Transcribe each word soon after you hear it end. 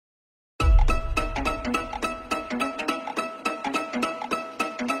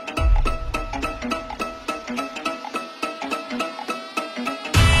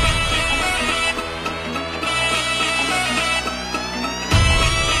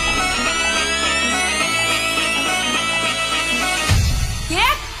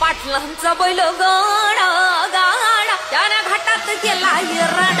पाटलांचा बैल गाडा गाडा त्याने घाटात गेला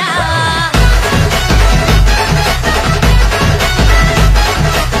येराडा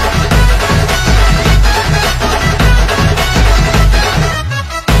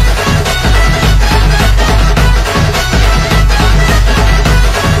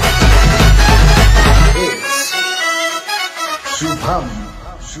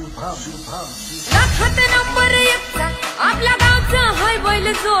लाखात नंबर एकचा आपल्या गावचा हाय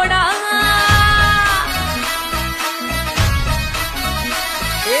बैल जोडा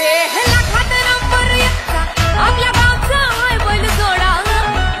लाखात नंबर एकचा आपल्या गावचा हाय बैल जोडा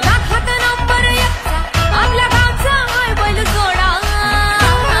लाखात नंबर एकचा आपल्या गावचा हाय बैल जोडा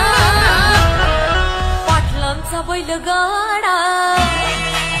पाटलांचा बैल गाडा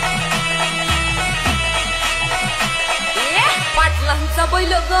पाटलांचा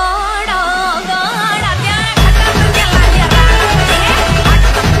बैल गाडा गाडा त्याने घाटात गेला येराडा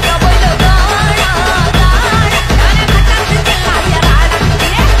पाटलांचा बैल गाडा गाडा त्याने घाटात गेला येराडा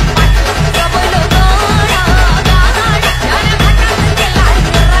पाटलांचा बैल गाडा गाडा त्याने घाटात गेला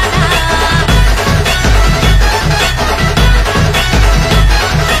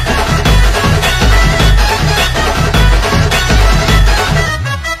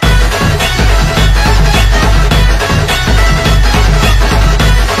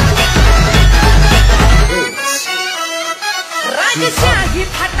राजशाही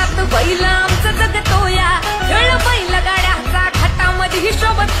थाटात बैल आमचं जगतोया खेळ बैल गाड्याचा घाटामध्ये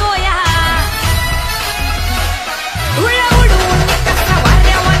हिशोबतोया धुळ उडवून कसा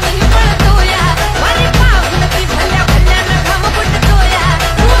वाऱ्यावानी पळतोया वारी पाहून ती भल्या भल्यानं घाम फुटतोया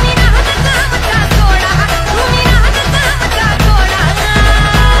तुम्ही राहत आमचा सोडा तुम्ही राहत आमचा सोडा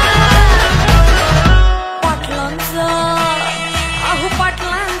पाटलांचा अहो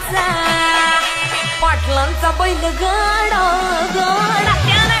पाटलांचा पाटलांचा बैल गाडा गाडा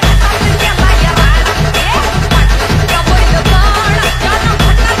त्याने घाटात गेला येराडा पाटलांचा बैल गाडा त्याने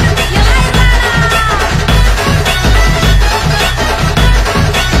घाटात गेला येराडा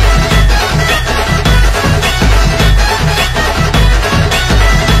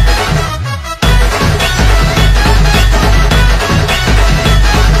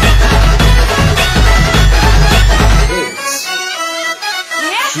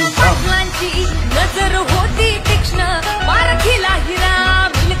पाटलांची नजर होती तीक्ष्ण पारखीला हिरा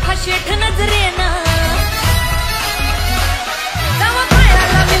मिल्खा शेठ नजरेनं तवा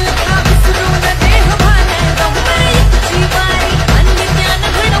पायाला मिल्खा विसरून देहभान गंभीर युगची वारी अन्य ज्ञान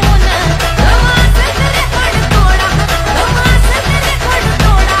घडवून तवा असेल रेकॉर्ड तोडा तवा असेल रेकॉर्ड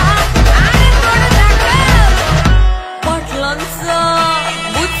तोडा अरे तोड पाटलांचा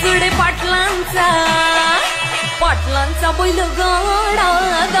बुचडे पाटलांचा पाटलांचा बैल गाडा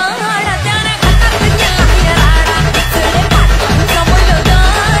गाडा त्याने घाटात गेला येराडा बुचडे पाटलांचा बैल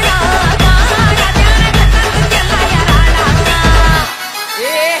गाडा गाडा त्याने घाटात गेला येराडा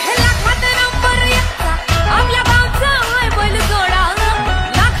लाखात नंबर एकचा आपल्या गावचा हाय बैल जोडा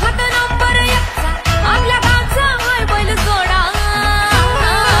लाखात नंबर एकचा आपल्या गावचा हाय बैल जोडा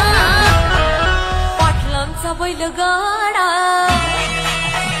पाटलांचा बैल गाडा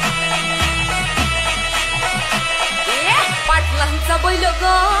पाटलांचा बैल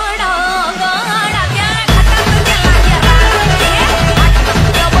गाडा गाडा त्याने घाटात गेला येराडा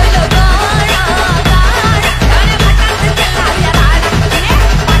पाटलांचा बैल गाडा गाडा त्याने घाटात गेला येराडा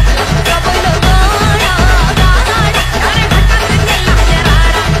पाटलांचा बैल गाडा गाडा त्याने घाटात गेला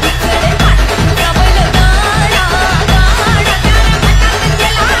येराडा बुचडे पाटलांचा बैल गाडा गाडा त्याने घाटात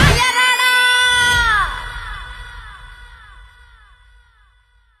गेला येराडा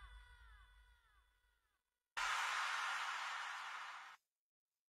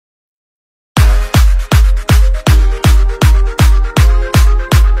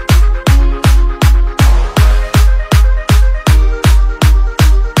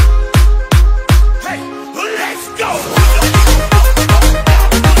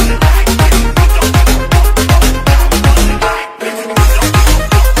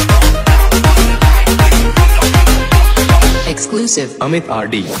Exclusive Amit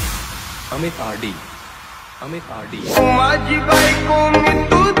RD Amit RD Amit RD माझी बायको मी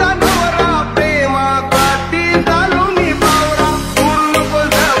तुझा नवरा प्रेमासाठी चालू मी बावरा दूर नको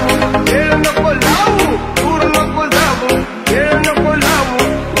जाऊ खेळ नको लावू दूर नको जाऊ खेळ नको लावू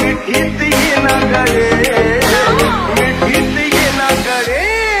मिठीत ये ना गळे मिठीत ये ना गळे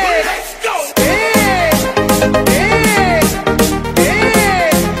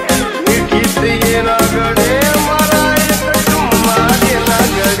मिठीत ये ना गळे मला एक चुम्मा दे ना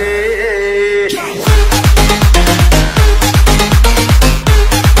गळे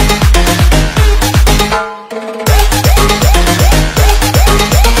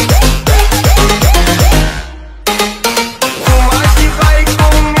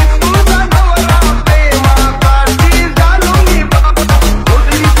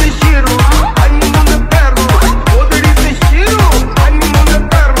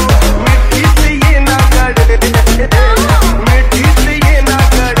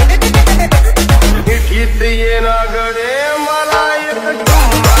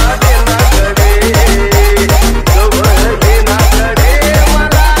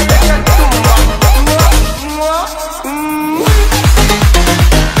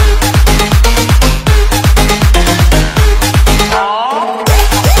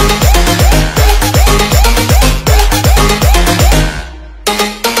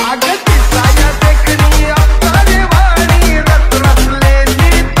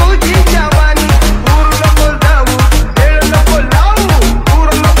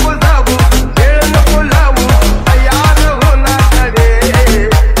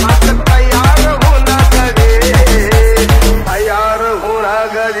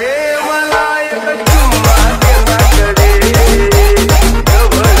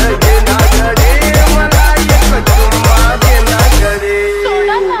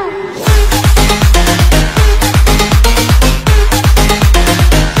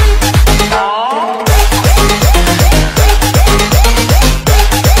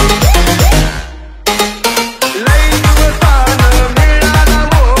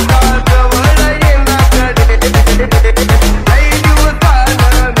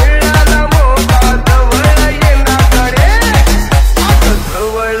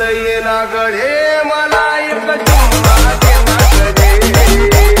ना गडे मला एक चुम्मा दे ना गडे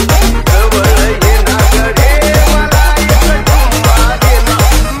जवळ ये ना गडे मला एक चुम्मा दे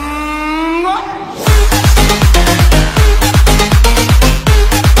ना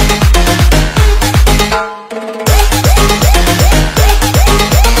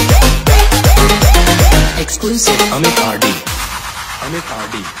Exclusive Amit RD. Amit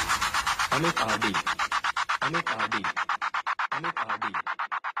RD. Amit RD. Amit RD. Amit RD. Amit RD.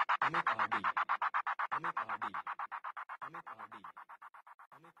 Amit RD. Amit RD. Amit RD.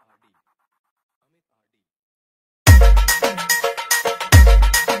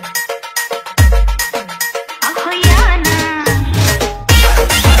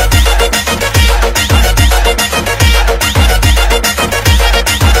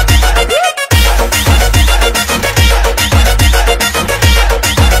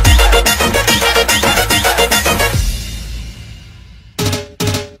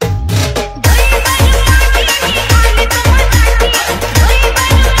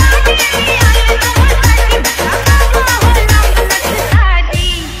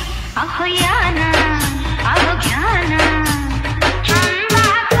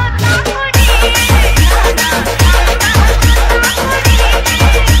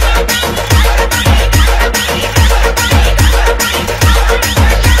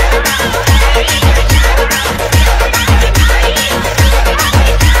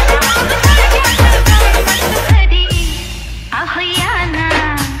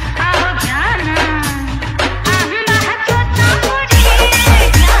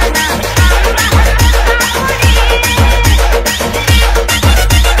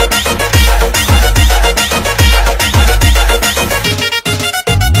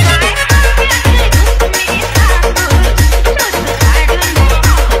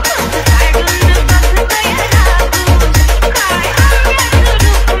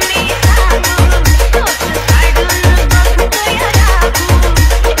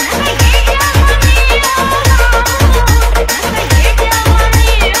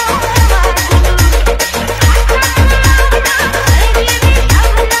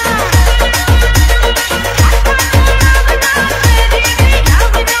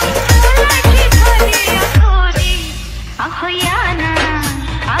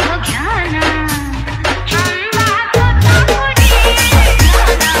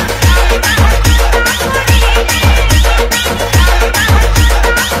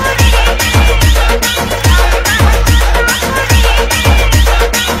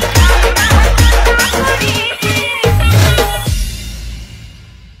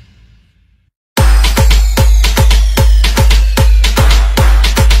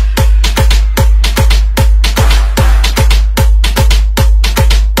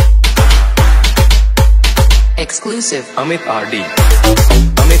 Exclusive Amit RD.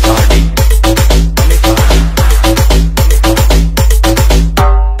 Amit RD. Amit RD.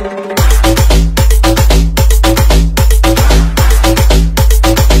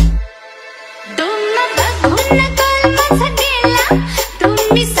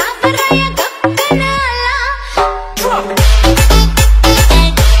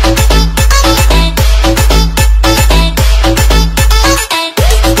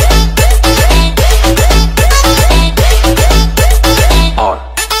 Or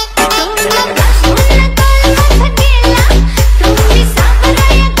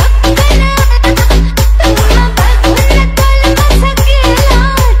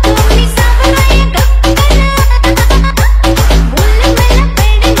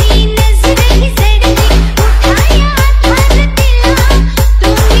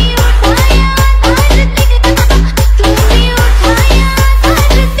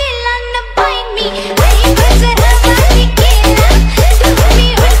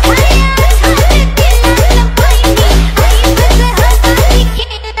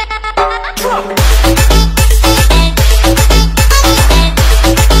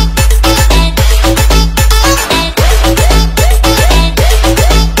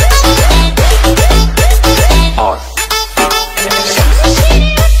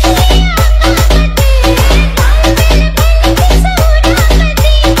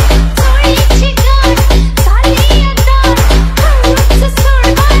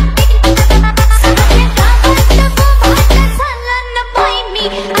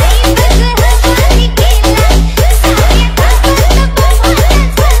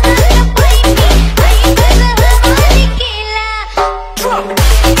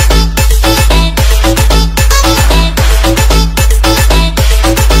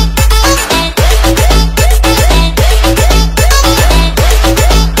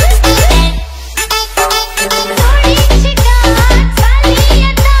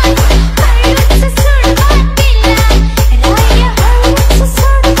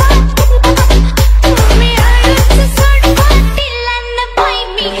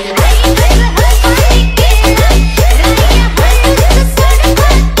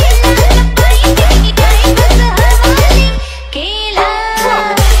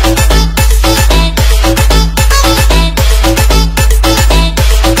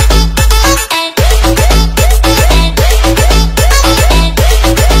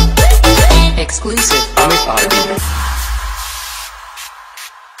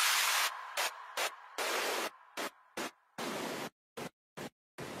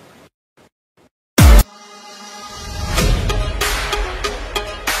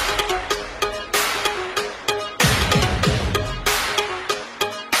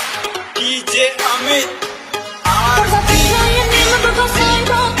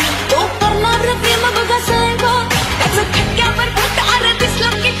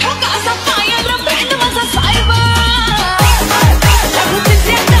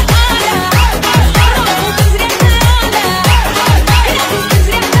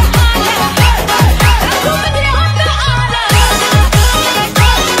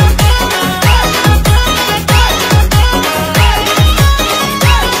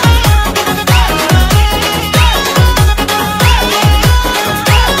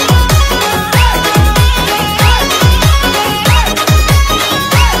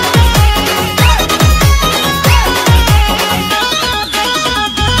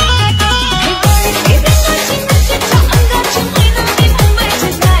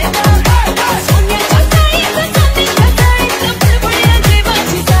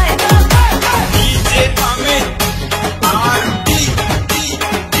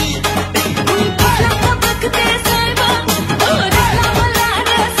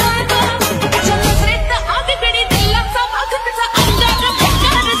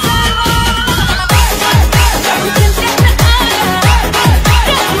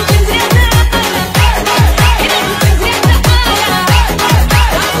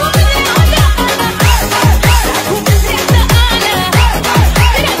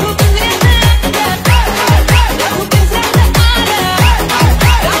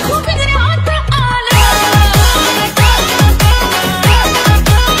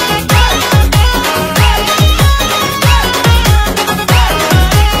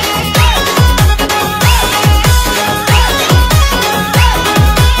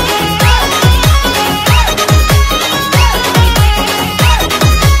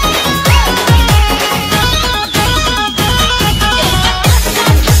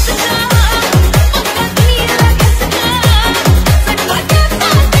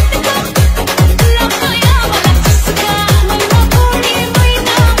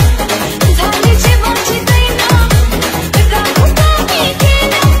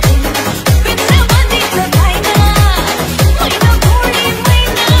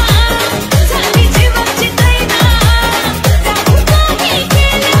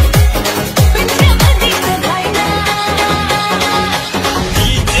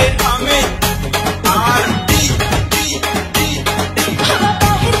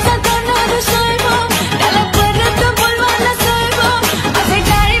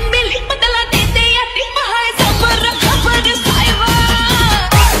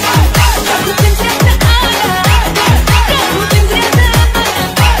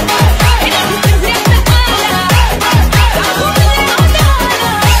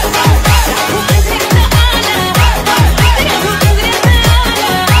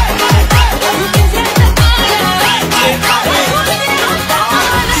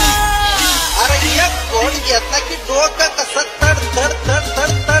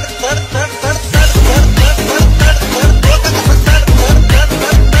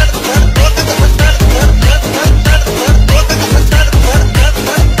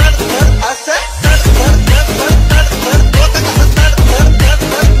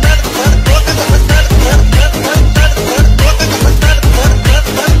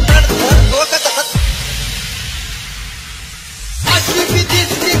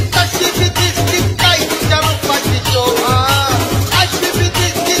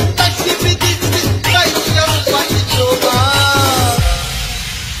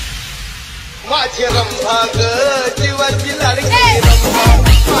माझे रंभा ग जीवाची लाडकी रंभा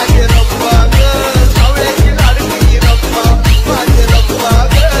माझे रंभा ग सावळ्याची लाडकी रंभा माझे रंभा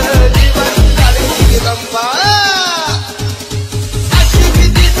ग जीवाची लाडकी रंभा अशी मी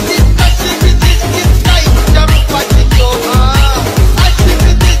दिसतीस तशी मी दिसतीस काय तुझ्या रूपाची शोभा अशी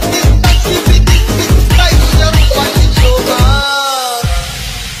मी दिसतीस तशी मी दिसतीस काय तुझ्या रूपाची शोभा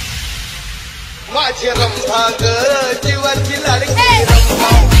माझे रंभा ग जीवाची लाडकी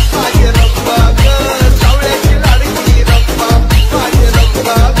रंभा माझे रंभा ग सावळ्याची लाडकी रंभा माझे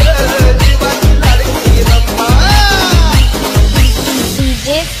रंभा ग जीवाची लाडकी Rambha DJ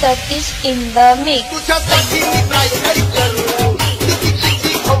Satish in the mix. तुझ्यासाठी मी काय काय करू किती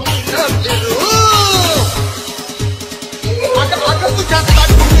किती खाऊन फिरू अगं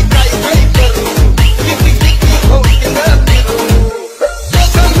तुझ्यासाठी मी काय काय करू किती किती खाऊन फिरू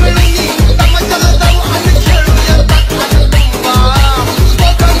दोघं मिळून तमाशाला जाऊ आणि खेळूया साखर तुंबा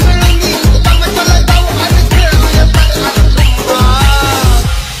दोघं मिळून तमाशाला जाऊ आणि खेळूया साखर तुंबा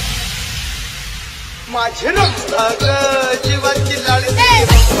माझे रंभा ग जीवाची लाडकी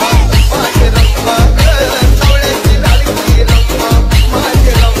रंभा माझे रंभा ग सावळ्याची लाडकी रंभा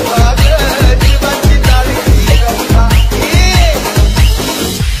माझे रंभा ग जीवाची लाडकी रंभा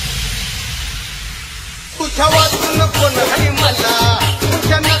तुझ्या वाचून कोण आहे मला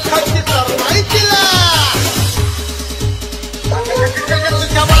तुझ्या नखाची तर नाही तिला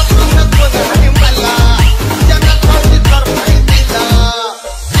तुझ्या वाचून कोण आहे मला तुझ्या नखाची तर नाही तिला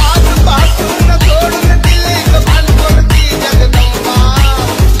आजपासून सोडून दिले ग भांडवरती जगदंबा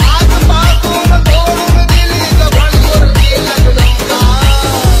आजपासून सोडून दिली ग भांडवरती जगदंबा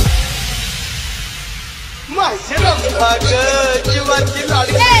माझे रंभा ग जीवाची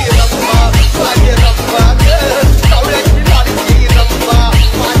लाडकी रंभा माझे रंभा ग सावळ्याची लाडकी रंभा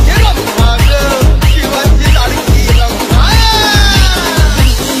माझे रंभा ग जीवाची लाडकी Rambha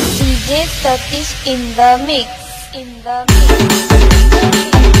DJ Satish in the mix. In the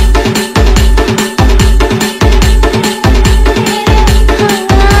mix.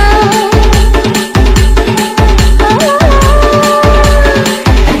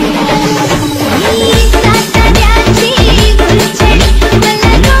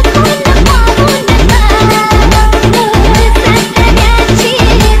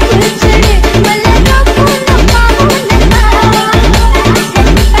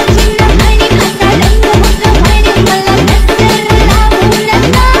 मला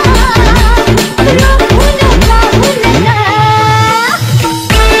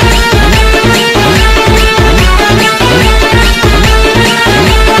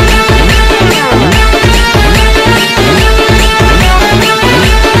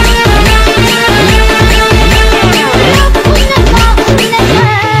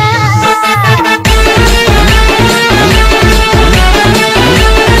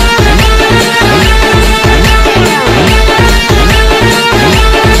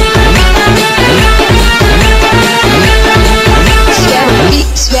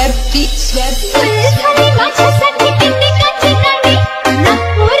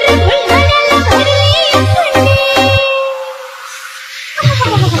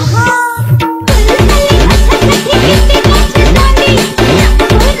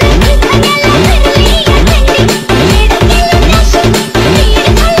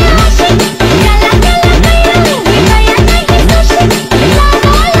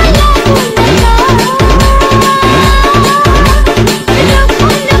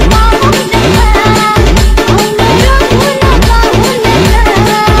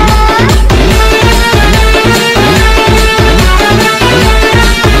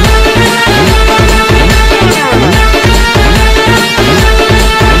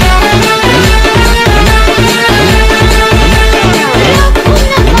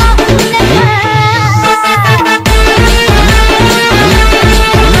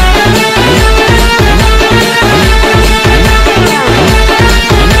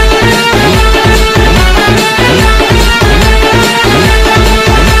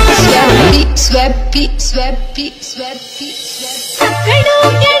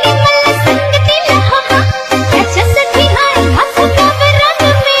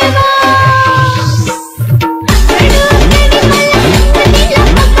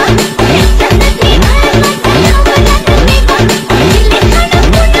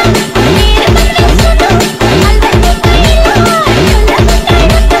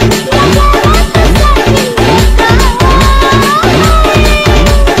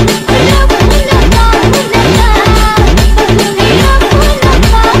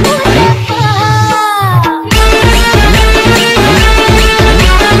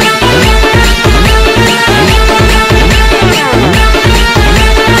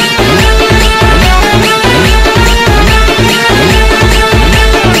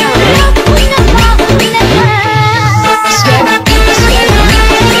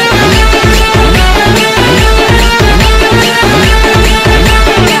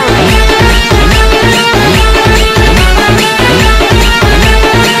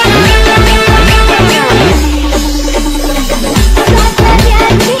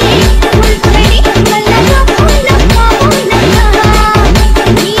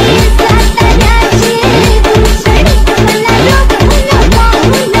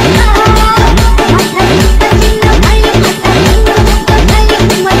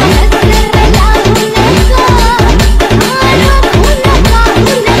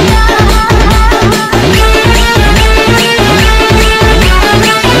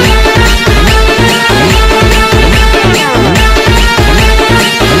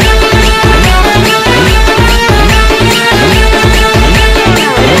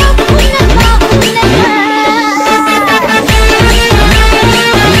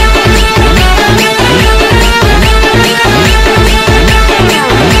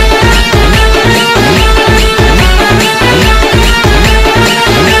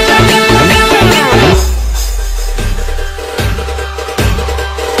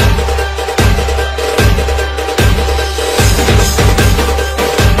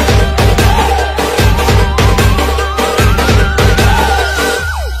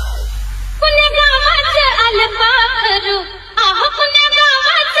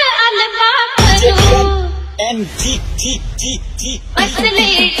बसले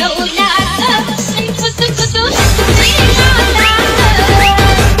डोलात खुद खुद हसते नादात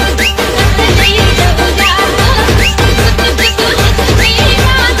बसले डोलात खुद खुद हसते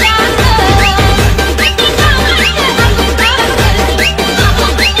नादात बटी गावत हमका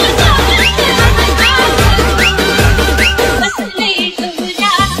बटी गावत हमका बसले डोलात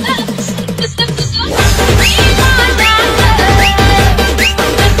खुद खुद हसते नादात बसले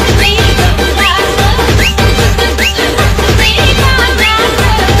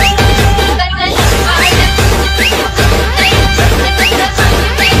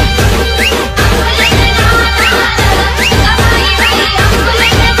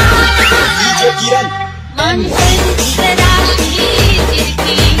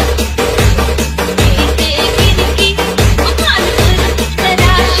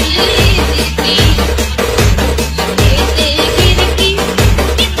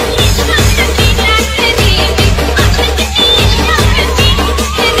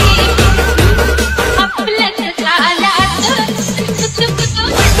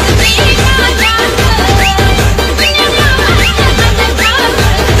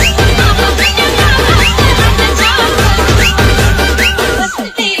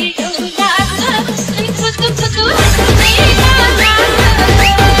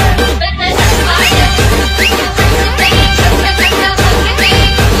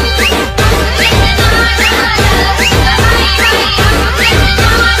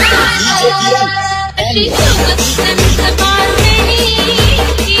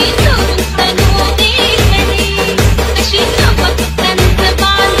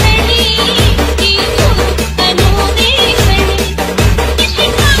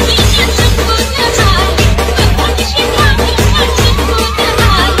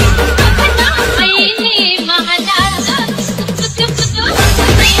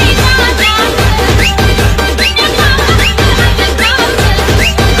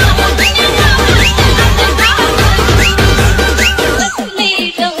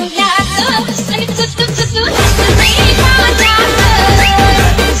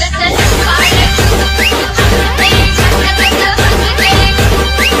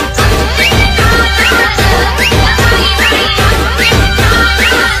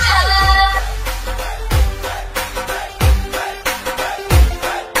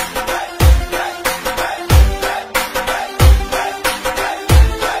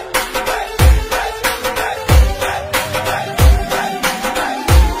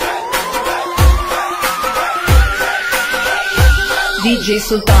DJ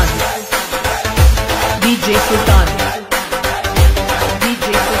Sultan, DJ Sultan,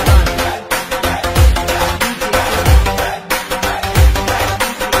 DJ Sultan.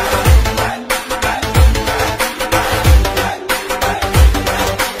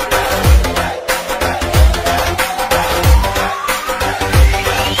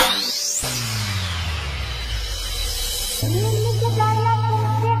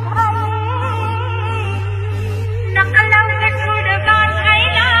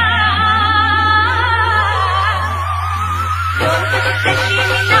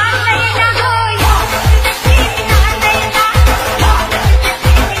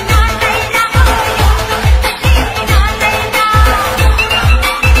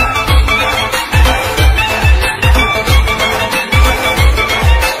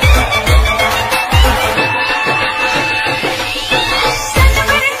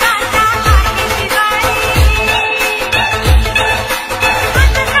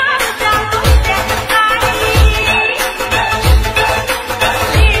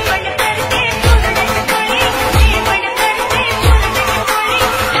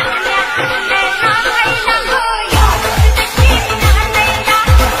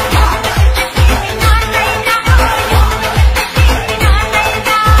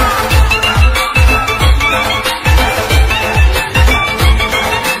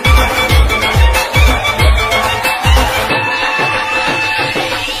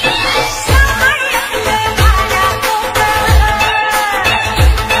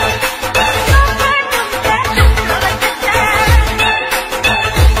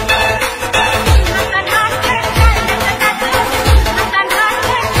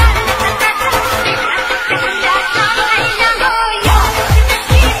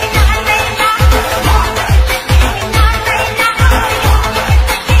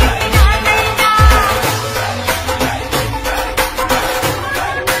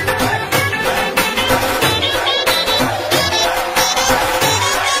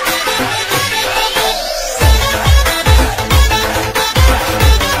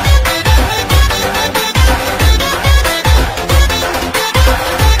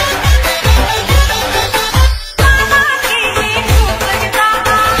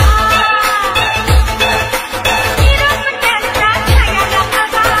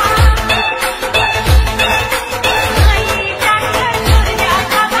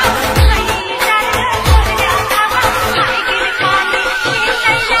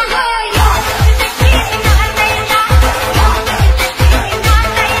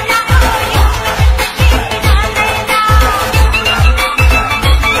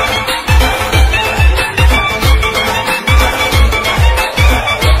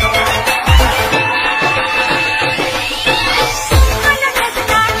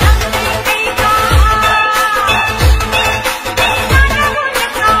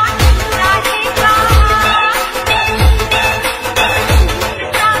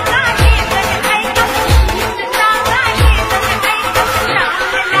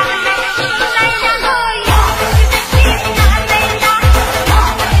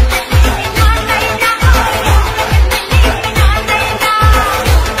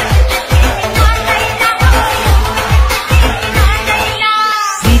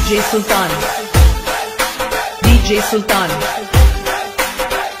 DJ Sultan, DJ Sultan,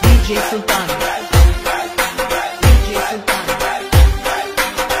 DJ Sultan, DJ Sultan.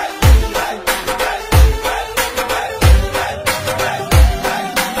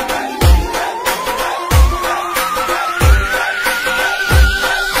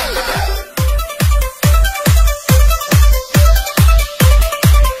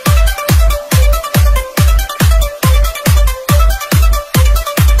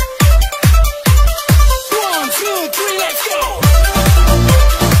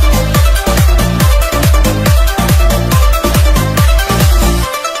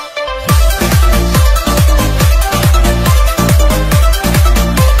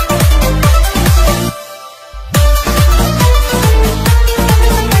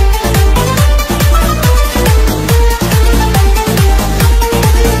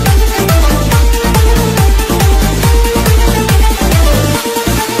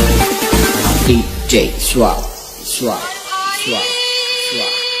 DJ Swap, Swap, Swap, Swap,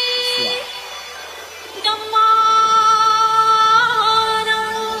 Swap.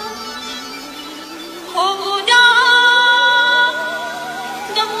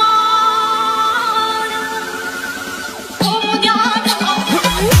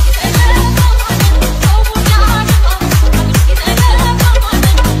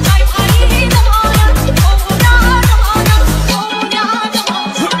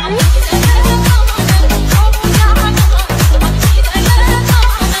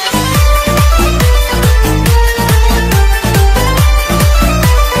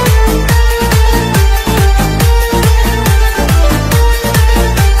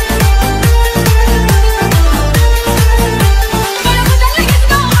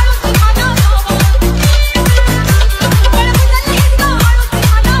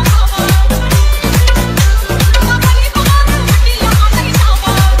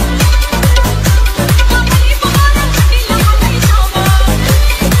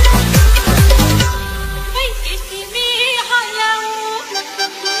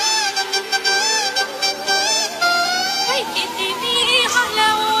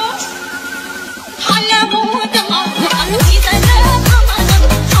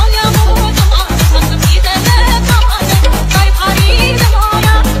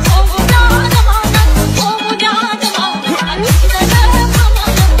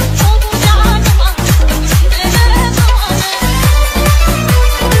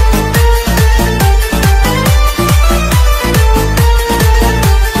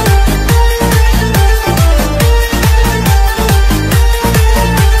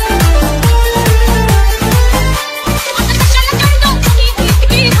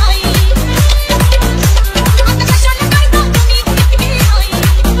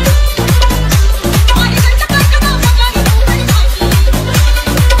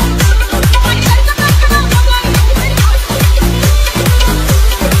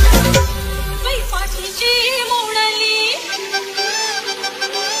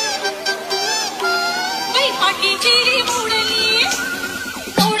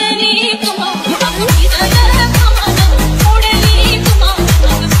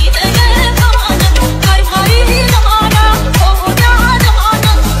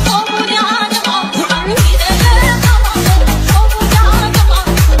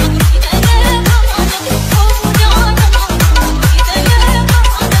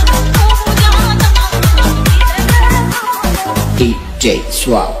 DJ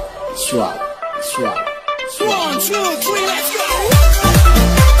Swap, Swap, Swap, Swap. 1, 2, 3, let's go!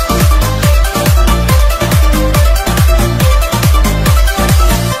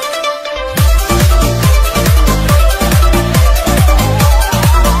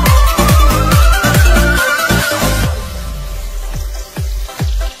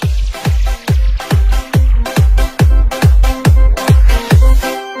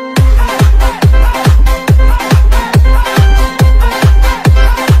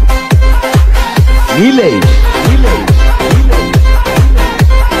 Village.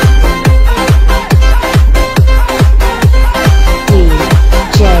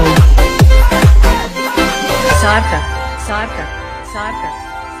 DJ Sarthak, Sarthak, Sarthak,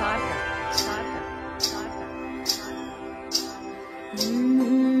 Sarthak, Sarthak, Sarthak.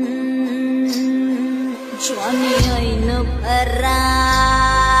 Johnny ain barat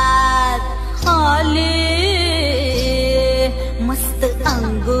hale mast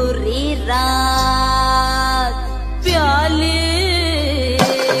anguri raat pyale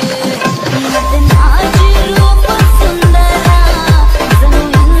madnaji roop sundara zanu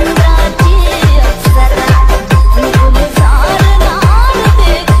indraji apsara gulzar naam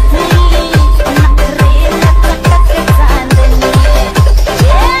dekh nakhre natak chandni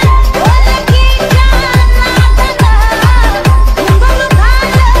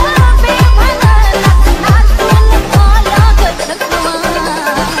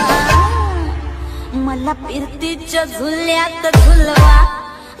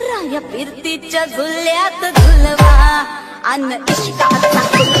राया फिरतीच्या झुल्यात झुलवा अन इश्काचा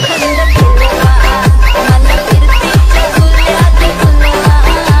गुलकंद फुलवा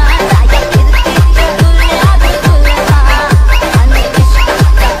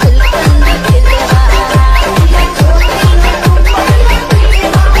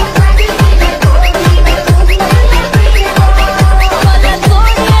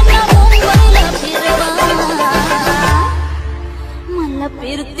मला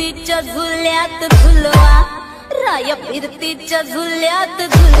फिरतीच्या झुल्यात झुलवा राया फिरतीच्या झुल्यात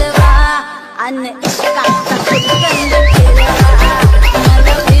झुलवा अन इश्काचा गुलकंद फुलवा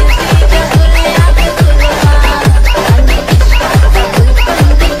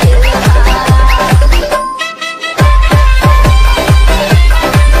फिरतीच्या झुल्यात झुलवा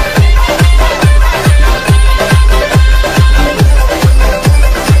राया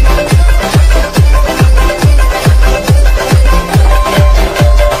फिरतीच्या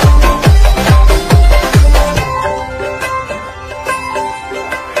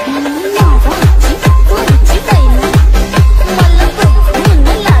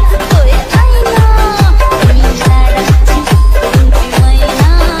झुल्यात झुलवा अन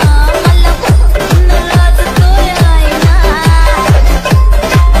इश्काचा गुलकंद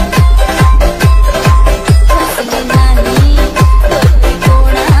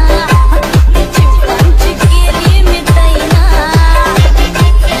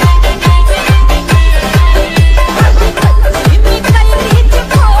फुलवा मला फिरतीच्या झुल्यात झुलवा अन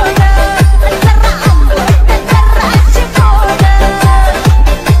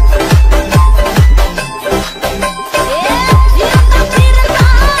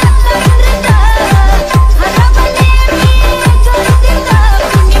इश्काचा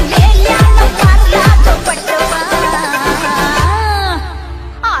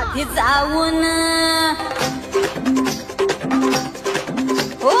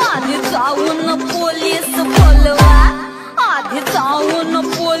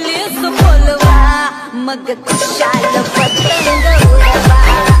फुलवा मग खुशाल पतंग उडवा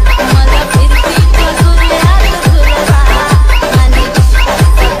मला फिरतीच्या झुल्यात झुलवा आणि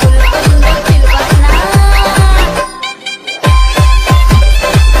इश्काचा गुलकंद फुलवा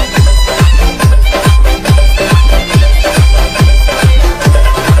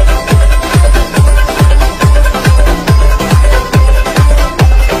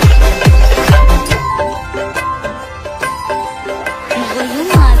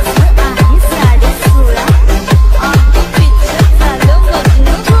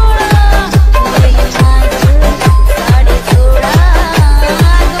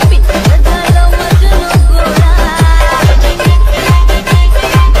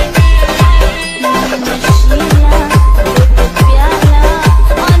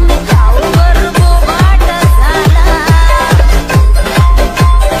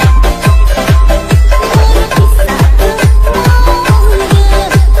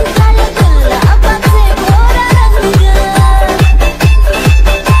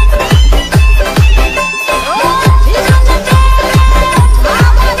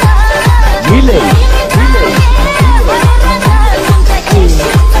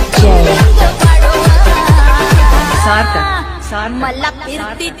मला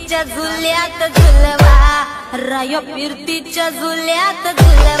फिरतीच्या झुल्यात झुलवा राया फिरतीच्या झुल्यात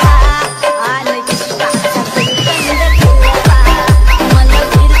झुलवा आणि इश्काचा गुलकंद फुलवा मला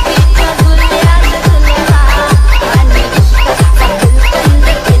फिरतीच्या झुल्यात झुलवा आणि इश्काचा गुलकंद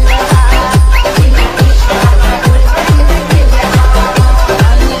फुलवा इश्काचा गुलकंद फुलवा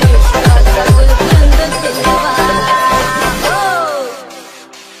आणि इश्काचा गुलकंद फुलवा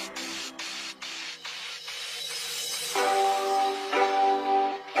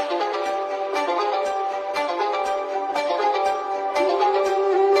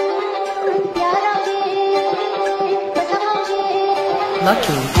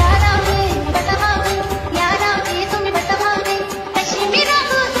Lucky.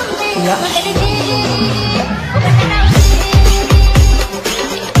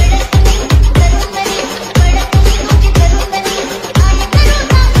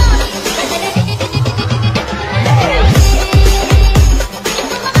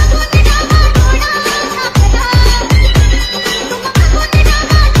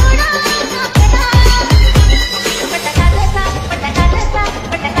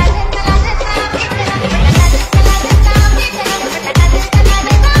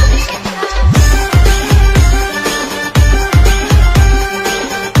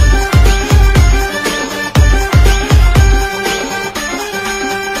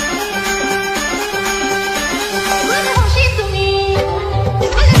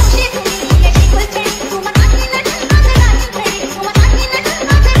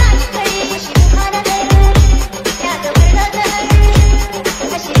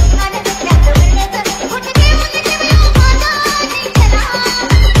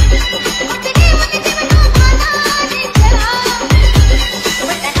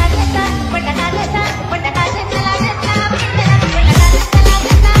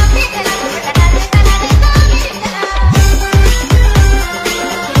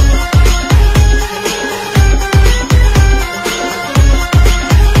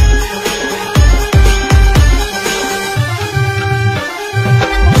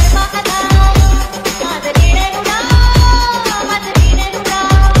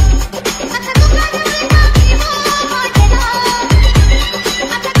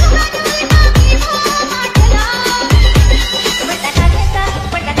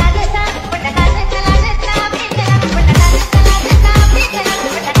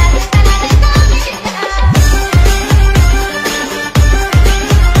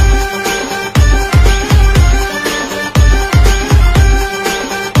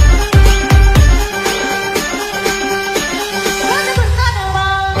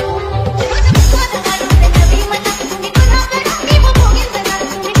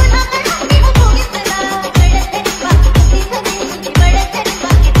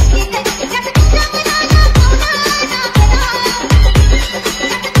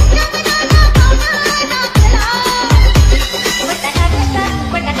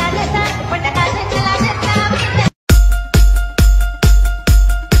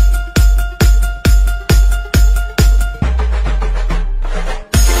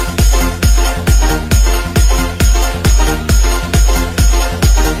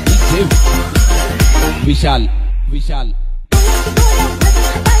 विशाल विशाल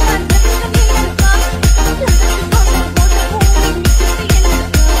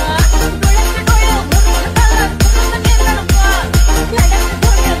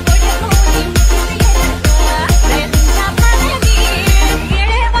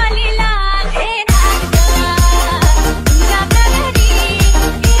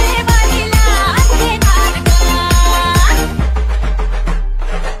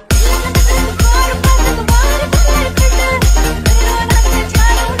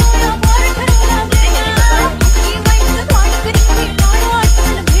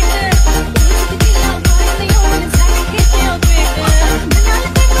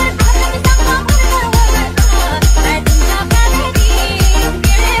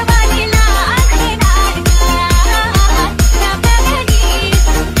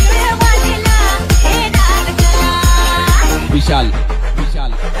विशाल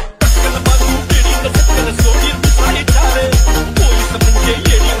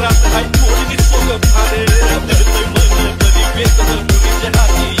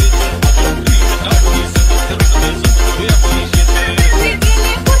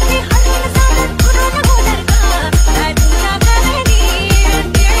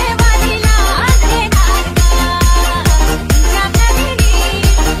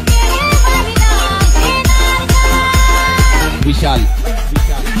विशाल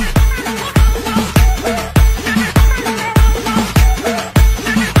विशाल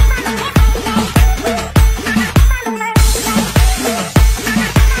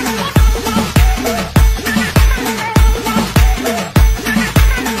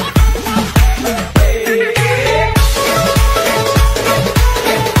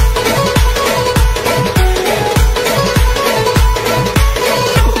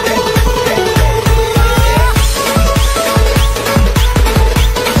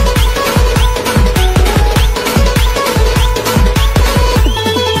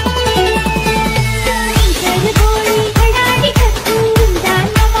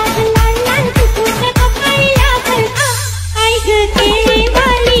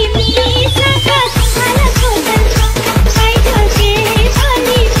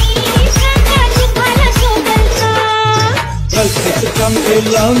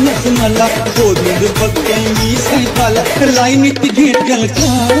मला गोविंद बघते मी सायकाला लाईनीत घेतल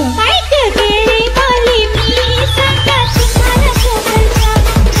का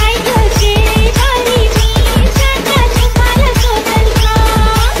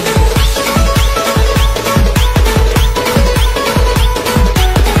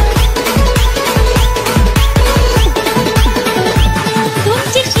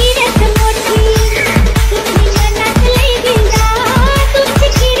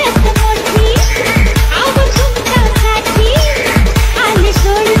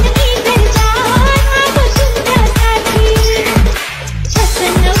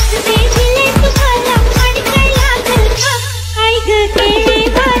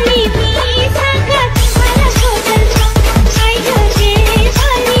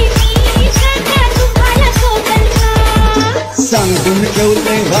सांगून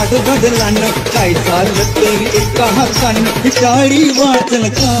ठेवलंय वाट बदलानं काय चाललं तरी एका हातानं टाळी वाचल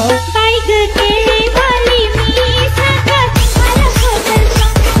का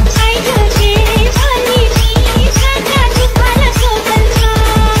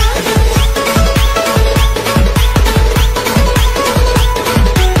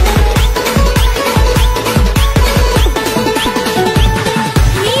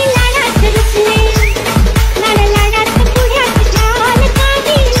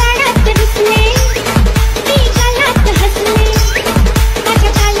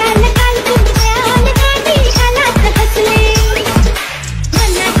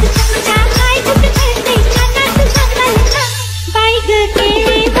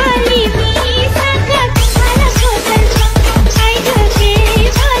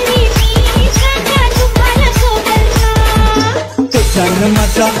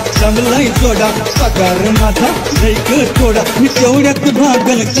माझा चांगलाय जोडा पगार माझा एक थोडा मी तेवढ्यात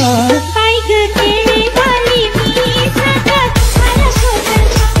भागल का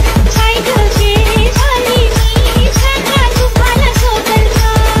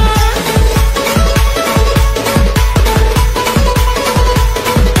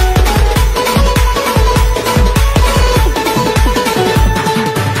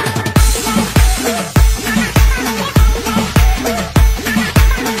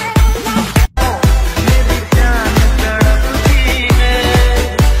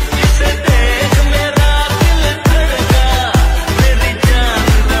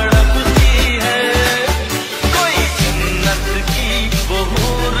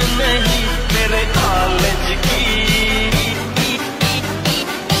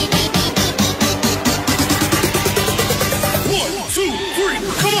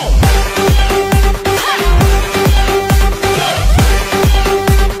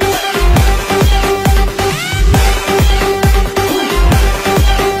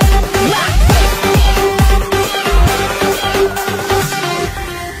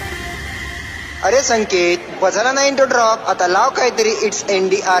संकेत बजाला नाही इंटो ड्रॉप आता लाव काहीतरी it's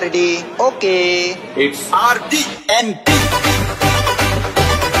NDRD okay It's RDND.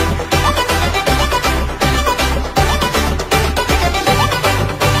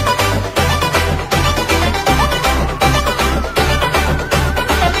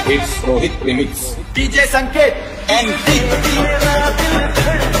 It's Rohit Remix. DJ Sanket ND.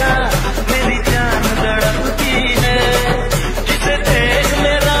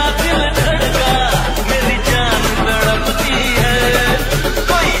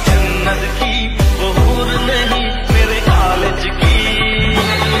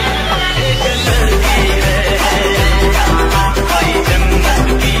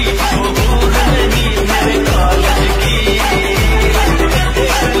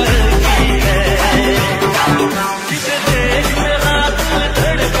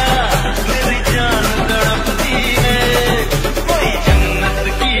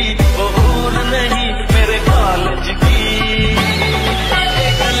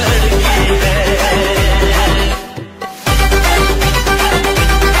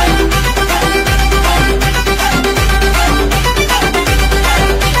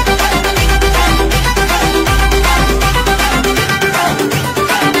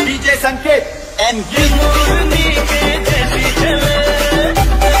 Sanket ND.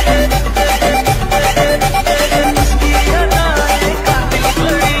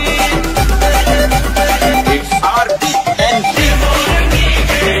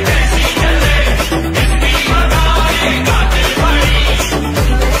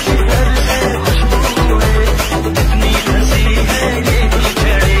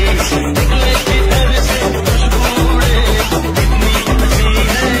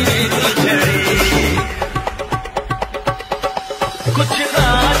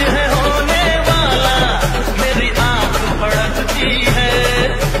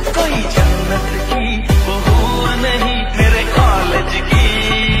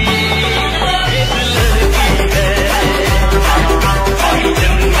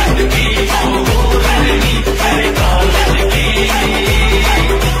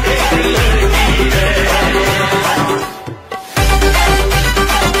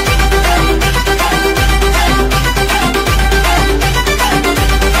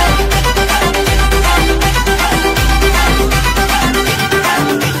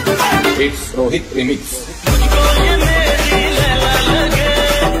 It's Rohit Remix.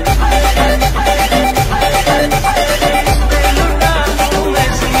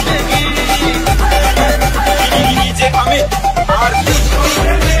 DJ Amit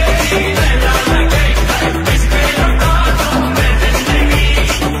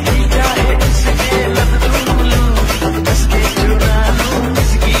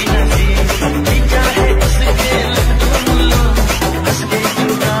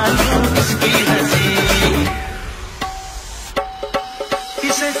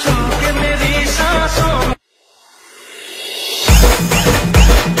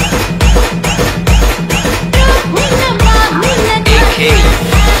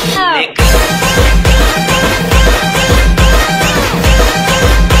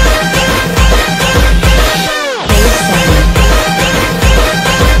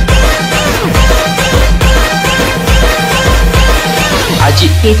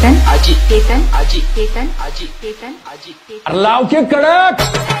Ketan आजी केतन आजी केतन आजी केतन आजी केतन लाव के कडक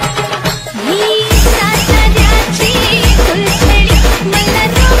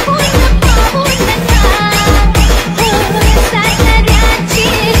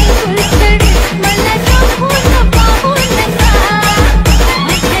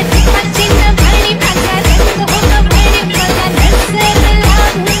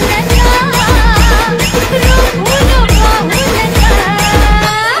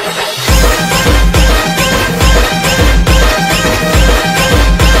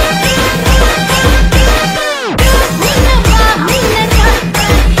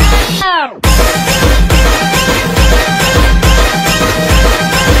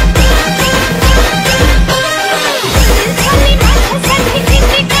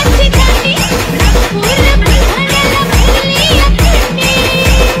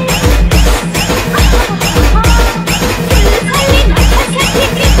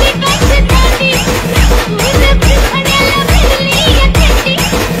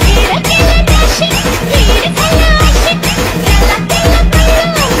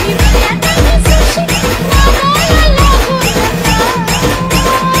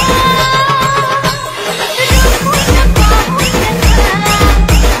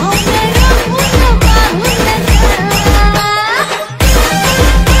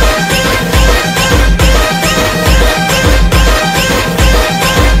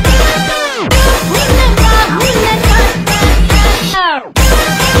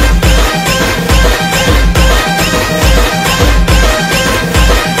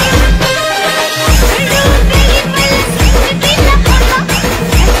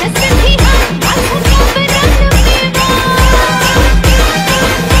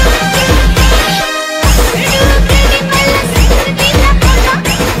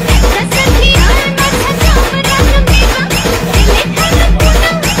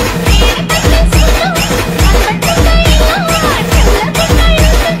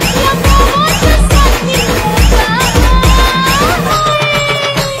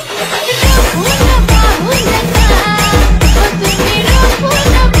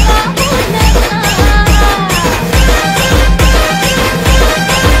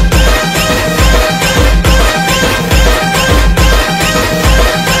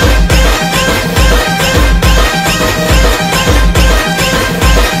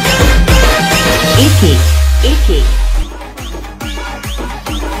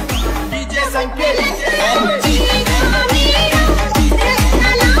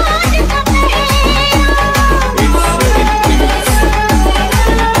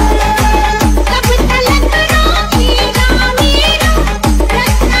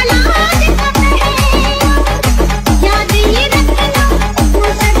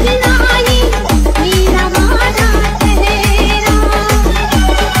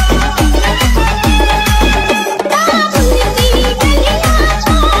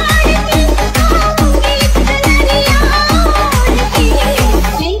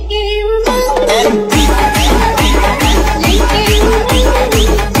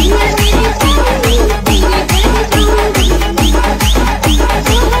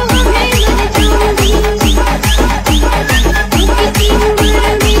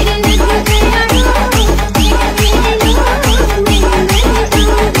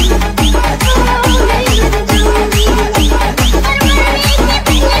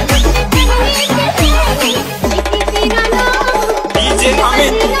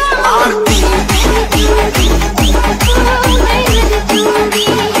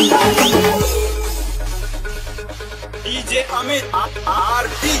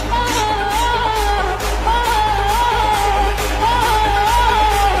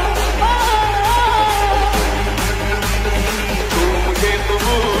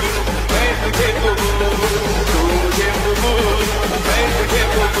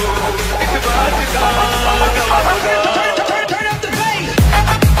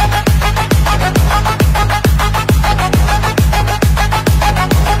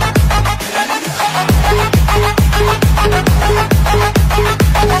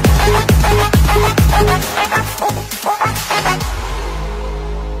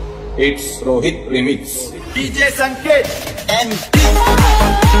It's Rohit Remix. DJ Sanket and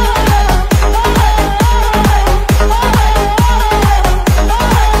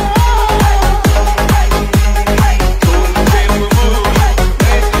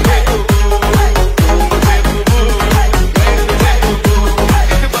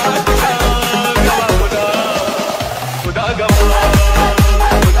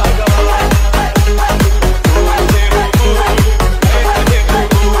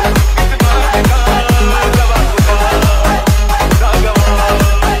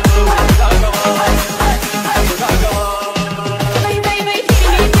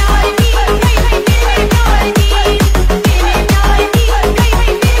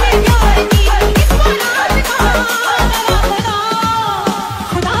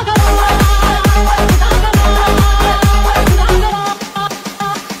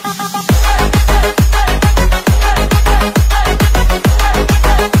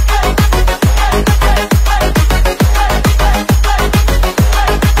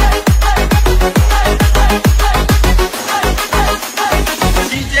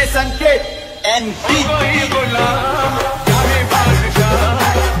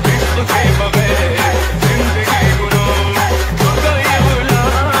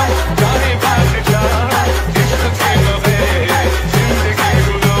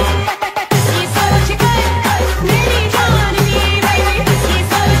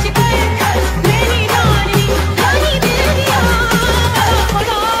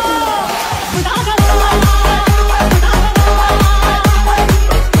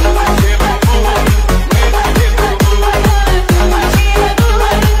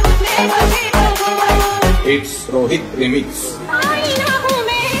It's Rohit Remix.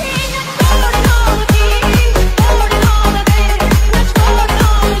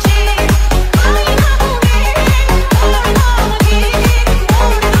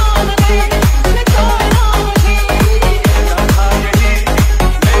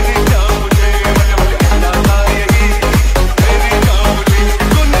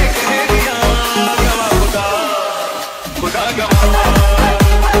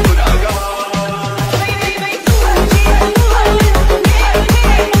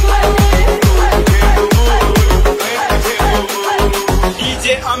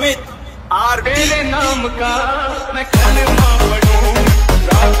 तेरे नाम का मैं कलमा पढ़ूं,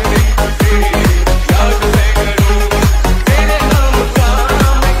 रात दिन तुझे याद से करूं। तेरे नाम का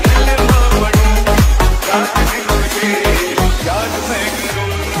मैं कलमा पढ़ूं, रात दिन तुझे याद से करूं।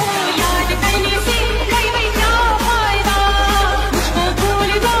 याद करने से भाई क्या फायदा, मुझको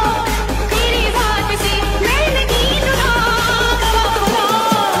भूल दो तेरी बात से मैं नहीं जुड़ा।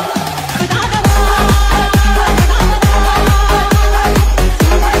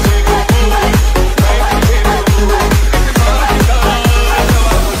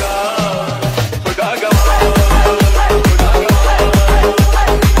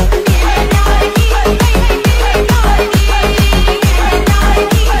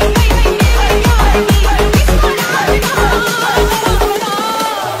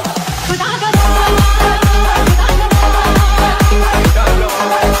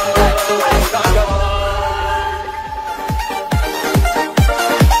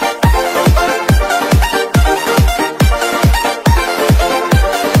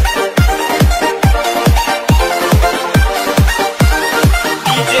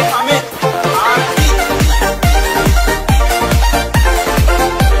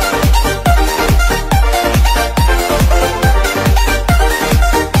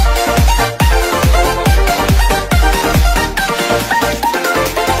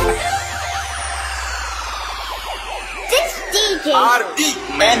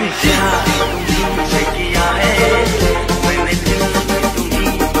 मैंने तुमसे किया है, मैंने दिल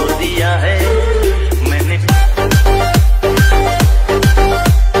तुम्हीं को दिया है, मैंने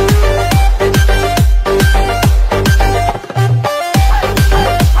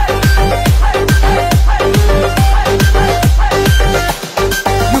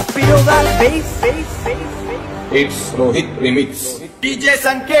It's Rohit Remix. DJ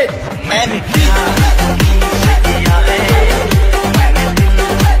Sanket Maine KIA है, मैंने दिल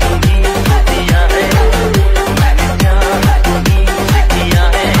तुम्हीं को दिया है, मैंने प्यार तुम्हीं से किया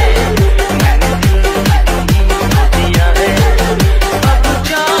है, मैंने दिल तुम्हीं को दिया है। अब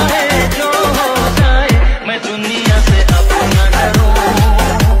चाहे जो हो जाए मैं दुनिया से अपना डरूं,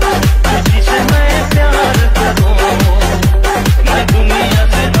 तुझी से मैं प्यार करूं, मैं दुनिया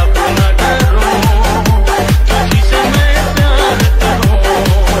से अपना डरूं, तुझी से मैं प्यार करूं।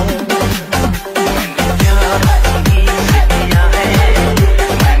 मैंने प्यार तुम्हीं से किया है,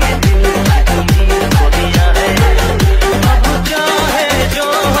 मैंने दिल तुम्हीं को दिया है। अब चाहे जो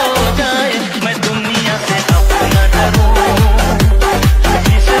हो जाए मैं दुनिया से अपना डरूं,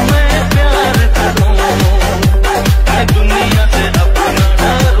 तुझी से मैं प्यार करूं, मैं दुनिया से अपना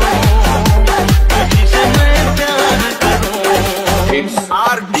डरूं, तुझी से मैं प्यार करूं। It's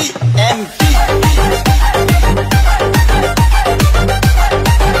RDMT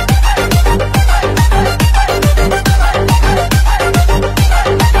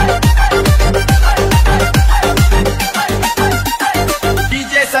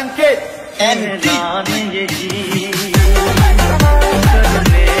DJ Sanket NT ये जी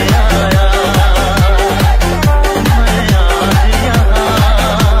करने आया, मैं आज यहाँ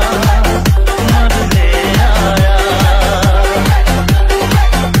मरने आया।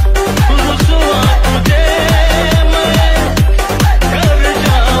 रुसवा तुझे मैं कर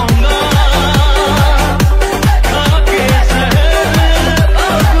जाऊंगा, खाके जहर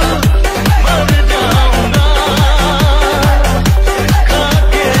अब मर जाऊंगा,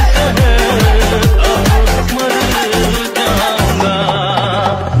 खाके जहर अब मर जाऊंगा।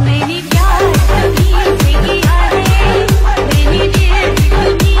 मैंने प्यार तुम्हीं से किया है, मैंने दिल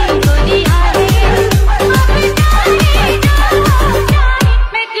तुम्हीं को दिया है। अब चाहे जो हो जाए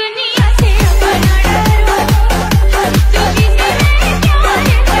मैं दुनिया से अपना डरूं, तुझी से मैं प्यार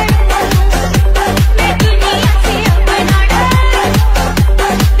करूं, मैं दुनिया से अपना डरूं,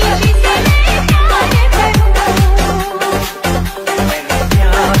 तुझी से मैं प्यार करूं। मैंने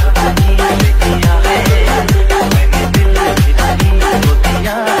प्यार तुम्हीं से किया है, मैंने दिल तुम्हीं को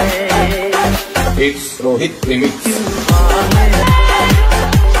दिया है। It's Rohit Remix.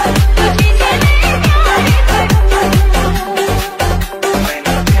 तुझी से मैं प्यार करूं।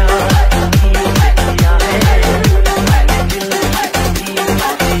 मैंने प्यार तुम्हीं से किया है, मैंने दिल तुम्हीं को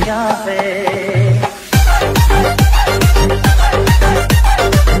दिया है।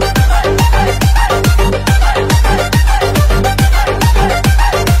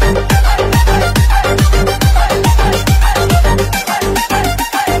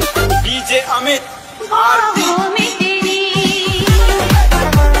 DJ अमित RD बाहों में तेरी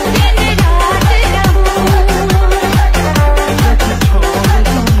दिन रात रहूं, छोड़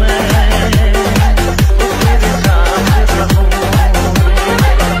दूं मैं तो तेरे साथ रहूं।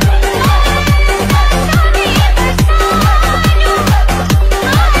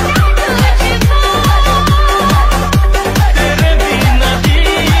 तेरे बिना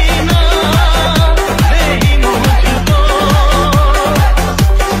जीना नहीं मुझको,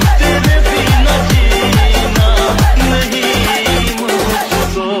 तेरे बिना जीना नहीं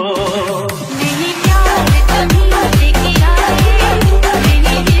मुझको। मैंने प्यार तुम्हीं से किया है,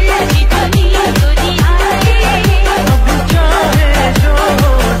 मैंने दिल भी तुम्हीं को दिया है। अब चाहे जो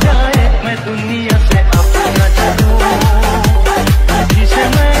हो जाए मैं दुनिया से अपना डरूं, तुझी से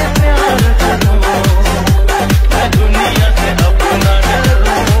मैं प्यार करूं, मैं दुनिया से अपना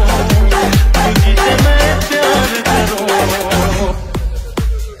डरूं, तुझी से मैं प्यार करूं।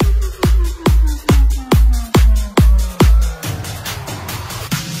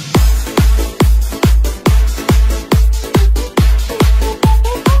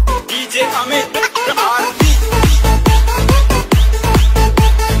 DJ Amit RD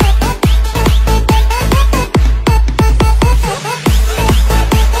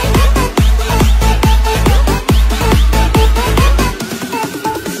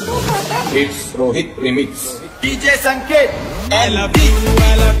It's Rohit Remix. DJ Sanket NT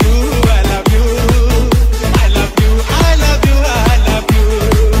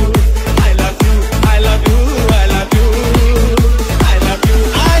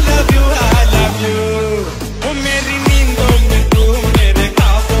मेरी नींदों में तू, मेरे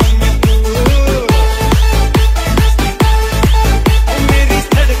ख्वाबों में तू, मेरी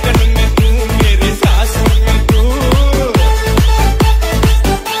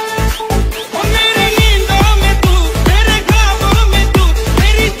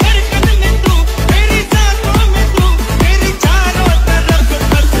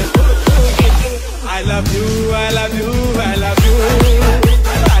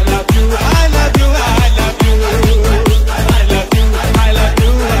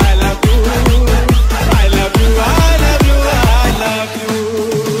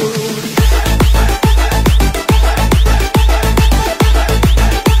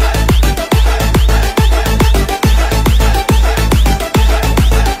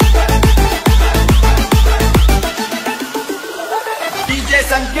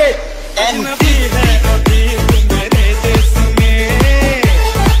संकेत अभी है अभी तुम मेरे देश में,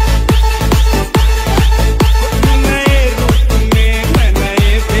 नए रूप में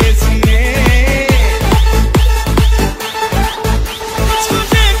नए देश में। तुझको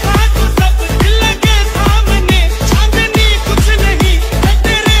देखा तो सब दिल लगे सामने, चांदनी कुछ नहीं है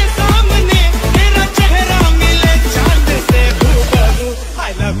तेरे सामने, तेरा चेहरा मिले चांद से रूबरू।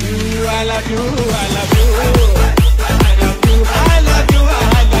 I love you, I love you, I love you, I love you, I love you, I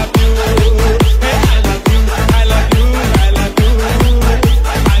love you, I love you, I love you, I love you,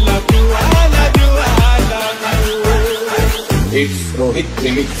 I love you, I love you, I love you. It's Rohit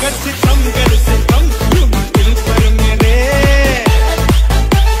Remix.